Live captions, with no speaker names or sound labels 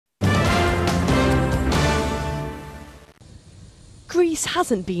Greece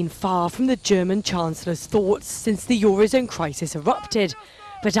hasn't been far from the German Chancellor's thoughts since the Eurozone crisis erupted,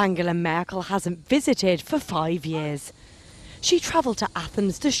 but Angela Merkel hasn't visited for 5 years. She travelled to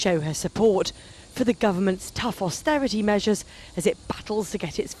Athens to show her support for the government's tough austerity measures as it battles to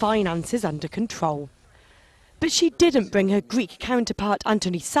get its finances under control. But she didn't bring her Greek counterpart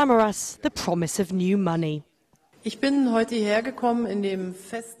Antonis Samaras the promise of new money.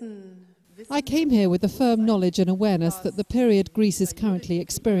 I came here with the firm knowledge and awareness that the period Greece is currently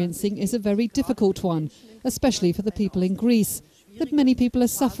experiencing is a very difficult one, especially for the people in Greece, that many people are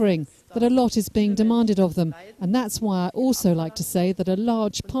suffering, that a lot is being demanded of them, and that's why I also like to say that a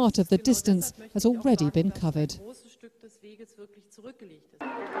large part of the distance has already been covered.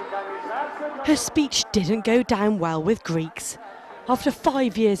 Her speech didn't go down well with Greeks. After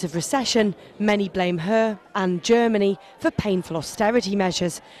 5 years of recession, many blame her and Germany for painful austerity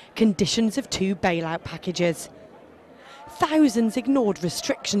measures, conditions of 2 bailout packages. Thousands ignored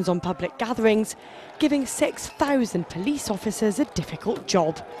restrictions on public gatherings, giving 6,000 police officers a difficult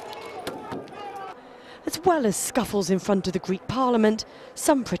job. As well as scuffles in front of the Greek parliament,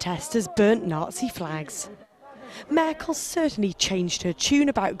 some protesters burnt Nazi flags. Merkel certainly changed her tune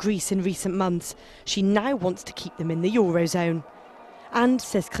about Greece in recent months. She now wants to keep them in the Eurozone. And,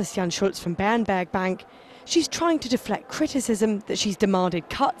 says Christian Schulz from Berenberg Bank, she's trying to deflect criticism that she's demanded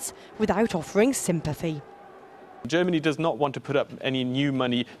cuts without offering sympathy. Germany does not want to put up any new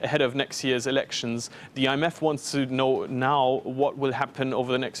money ahead of next year's elections. The IMF wants to know now what will happen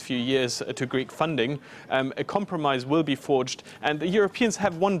over the next few years to Greek funding. A compromise will be forged, and the Europeans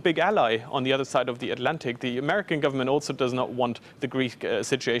have one big ally on the other side of the Atlantic. The American government also does not want the Greek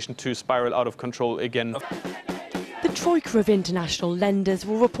situation to spiral out of control again. The troika of international lenders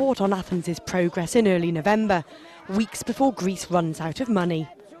will report on Athens' progress in early November, weeks before Greece runs out of money.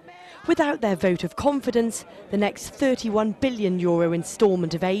 Without their vote of confidence, the next €31 billion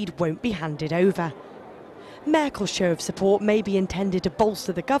instalment of aid won't be handed over. Merkel's show of support may be intended to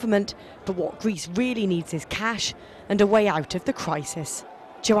bolster the government, but what Greece really needs is cash and a way out of the crisis.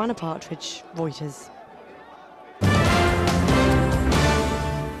 Joanna Partridge, Reuters.